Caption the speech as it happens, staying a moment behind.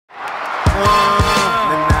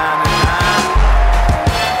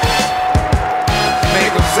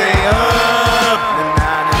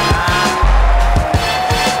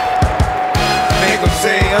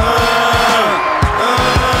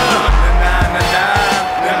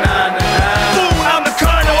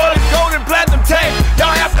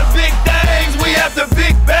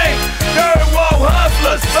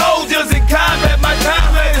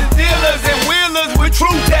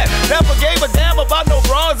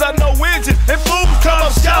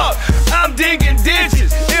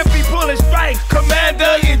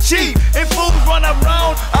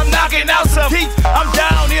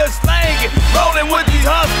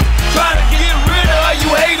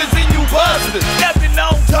shoulders, stepping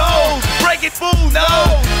on toes, breaking fools'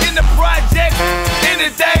 nose. In the project,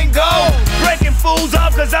 anything goes. Breaking fools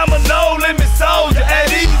off cause I'm a no-limit soldier.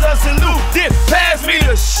 At ease, a salute, dip past me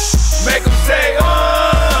to shh. Make them say,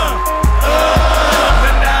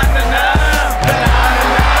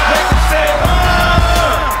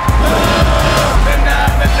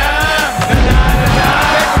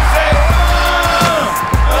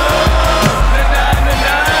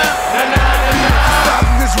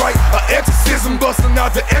 busting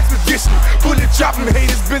out the expedition, bullet chopping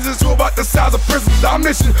haters, business who about the size of prisons. Our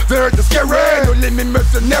mission, they heard the scary, no limit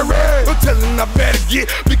mercenary. No telling I better get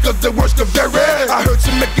because the worst of very. I heard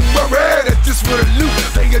you making worry that this would loot.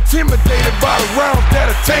 They intimidated by the rounds that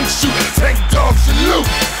a tank shoot. Tank dogs salute.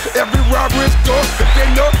 Every robber is gone, if they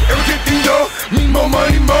know, everything they know. Me more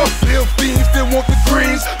money, more. Little fiends still want the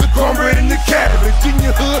greens, the cornbread and the cabbage. In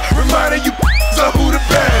your hood, reminding you of who the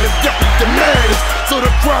baddest, definitely the maddest. So the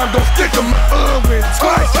crime don't stick 'em. Went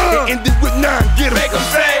twice and ended with 9. Get 'em. Make 'em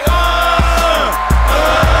say,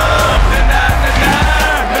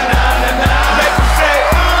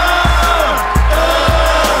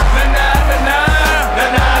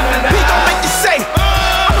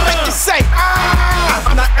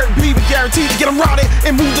 guaranteed to get them rowdy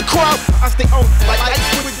and move the crowd. I stay on like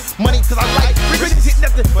ice with money cause I like riches. Hit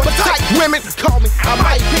nothing but tight women. Call me, I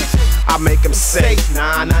might bitch. I make them say,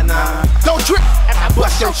 nah, nah, nah. Don't trip after I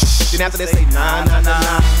bust your shh. Then after they say, nah, nah, nah,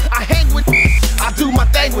 nah. I hang with, I do my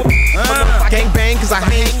thing with I gang bang cause I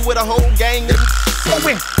hang with a whole gang. So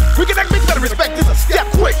when we get that bitch, better respect this a step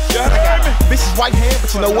quick. I got bitch's right hand,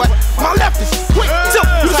 but you know what? My left is quick. So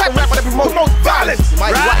you type rap that promotes violence.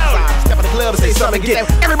 My right side, step in the club and say something and get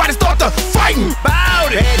everybody start to fighting.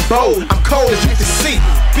 Bout it. Bad bold, I'm cold as you can see.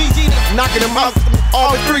 BG knocking them out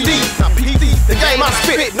all in 3D. Now PD, the game I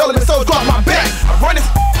spit, no limit so drop my back. I run this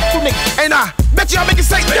through nigga, and I bet y'all make it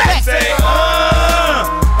say that. Say,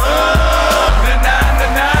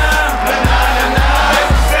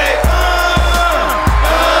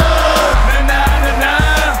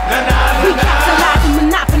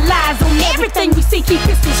 everything we see, keep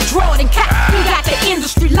pistols drawn and cocked. We got the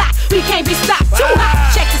industry locked, we can't be stopped. Too hot,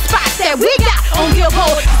 check the spots that we got on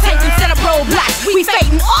Billboard. Take and set up roadblocks. We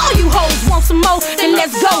fading all you hoes. Want some more? Then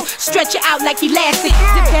let's go. Stretch you out like elastic.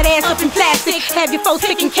 Zip that ass up in plastic. Have your folks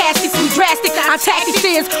picking caskets. We drastic. Our tactics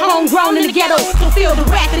is homegrown in the ghetto. Don't feel the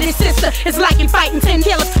wrath of this sister. It's like in fighting 10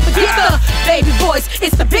 killers. Forget the baby voice.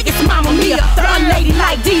 It's the biggest mama mia. The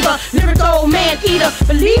unladylike diva. Lyrical man eater.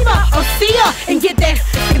 Believer or seer. And get that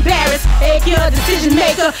embarrassed. Egg your decision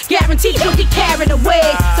maker. Guaranteed you'll get carried away.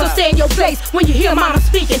 So stay in your place when you hear mama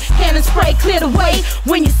speaking. Cannon spray clear the way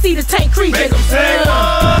when you see the tank creeping. Make 'em say, na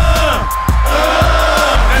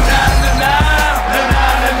na na na, na na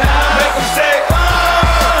na na. Make 'em say, na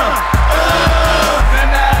na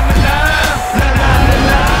na na, na na na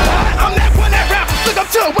na. I'm that one that rappers look up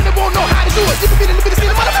to when they won't know how to do it. You can be in the see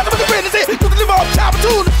the motherfucker with the brand and say, you can live off child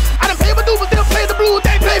tune. I done pay my dues, but they'll play the blues.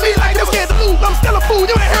 They play me like they're scared to lose. I'm still a fool.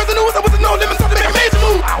 You ain't heard the news. I was no limit, something that made the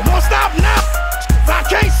move. I won't stop now. I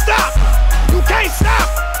can't stop. You can't stop.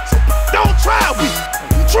 So don't try. We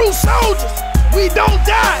true soldiers. We don't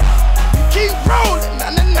die. We keep rolling.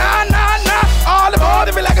 Nah, nah, nah, nah, nah. All aboard,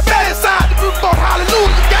 they be like a bad inside. The group called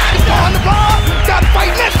Hallelujah. Got it on the bar. Gotta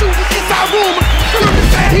fight next to it. It's our room.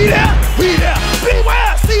 He there. We there.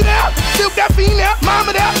 Beware. See there. Still got fiend there.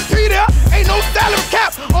 Mama there. He there. Ain't no salary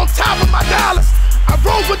cap on top of my dollars. I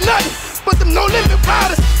roll with nothing but them no limit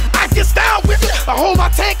riders. I get down with it. I hold my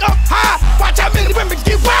tank up high. Watch how many women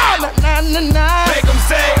get wild. Nah, nah, nah, nah.